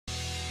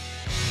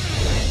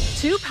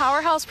Two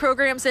powerhouse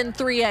programs in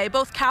 3A,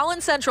 both Cal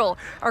and Central,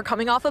 are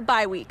coming off of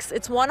bye weeks.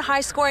 It's one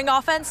high-scoring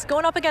offense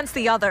going up against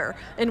the other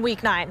in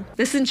Week 9.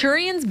 The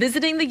Centurions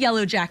visiting the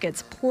Yellow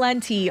Jackets.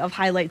 Plenty of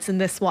highlights in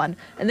this one.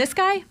 And this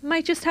guy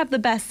might just have the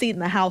best seat in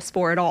the house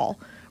for it all.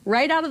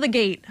 Right out of the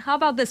gate, how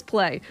about this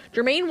play?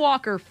 Jermaine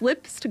Walker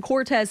flips to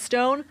Cortez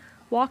Stone.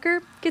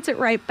 Walker gets it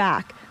right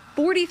back.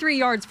 43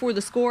 yards for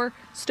the score.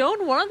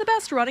 Stone, one of the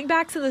best running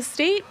backs in the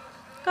state,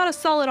 got a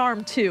solid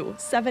arm too.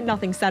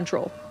 7-0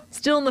 Central.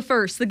 Still in the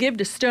first, the give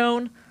to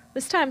Stone.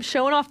 This time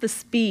showing off the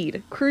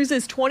speed.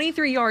 Cruises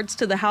 23 yards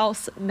to the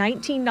house,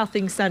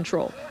 19-0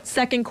 Central.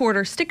 Second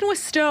quarter, sticking with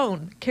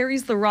Stone.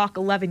 Carries the rock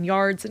 11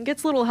 yards and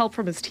gets little help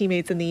from his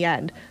teammates in the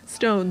end.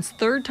 Stone's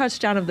third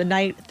touchdown of the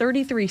night,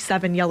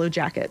 33-7 Yellow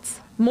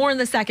Jackets. More in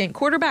the second,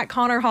 quarterback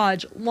Connor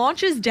Hodge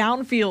launches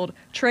downfield.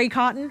 Trey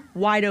Cotton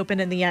wide open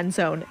in the end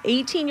zone.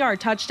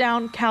 18-yard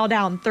touchdown, Cal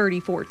down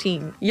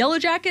 30-14. Yellow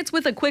Jackets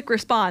with a quick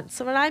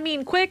response. When I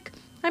mean quick,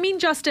 I mean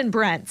Justin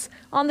Brents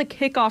on the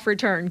kickoff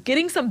return,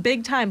 getting some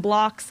big-time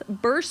blocks,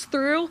 bursts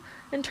through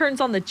and turns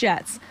on the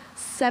Jets.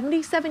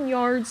 77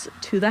 yards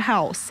to the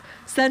house.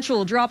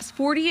 Central drops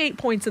 48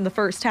 points in the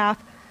first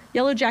half.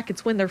 Yellow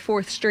Jackets win their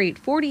fourth straight,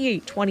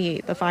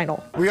 48-28 the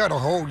final. We had a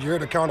whole year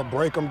to kind of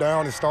break them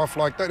down and stuff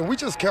like that, and we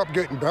just kept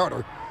getting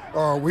better.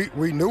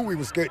 We knew we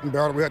was getting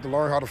better. We had to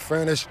learn how to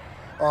finish.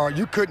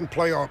 You couldn't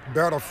play a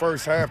better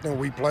first half than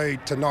we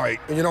played tonight.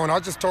 And, and I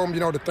just told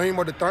them, the theme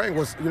of the thing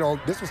was,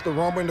 this was the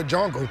rumble in the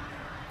jungle.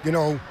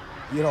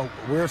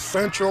 We're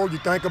Central. You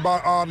think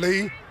about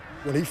Ali.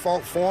 When he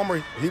fought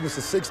former, he was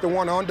a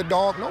 6-1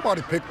 underdog.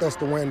 Nobody picked us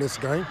to win this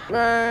game.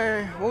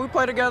 Man, when we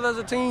play together as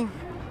a team,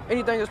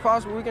 anything is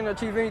possible. We can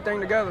achieve anything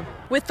together.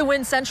 With the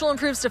win, Central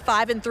improves to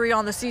 5-3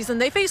 on the season.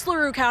 They face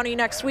LaRue County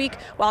next week,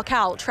 while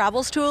Cal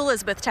travels to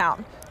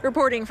Elizabethtown.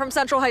 Reporting from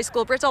Central High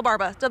School, Brittelle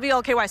Barba,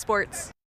 WLKY Sports.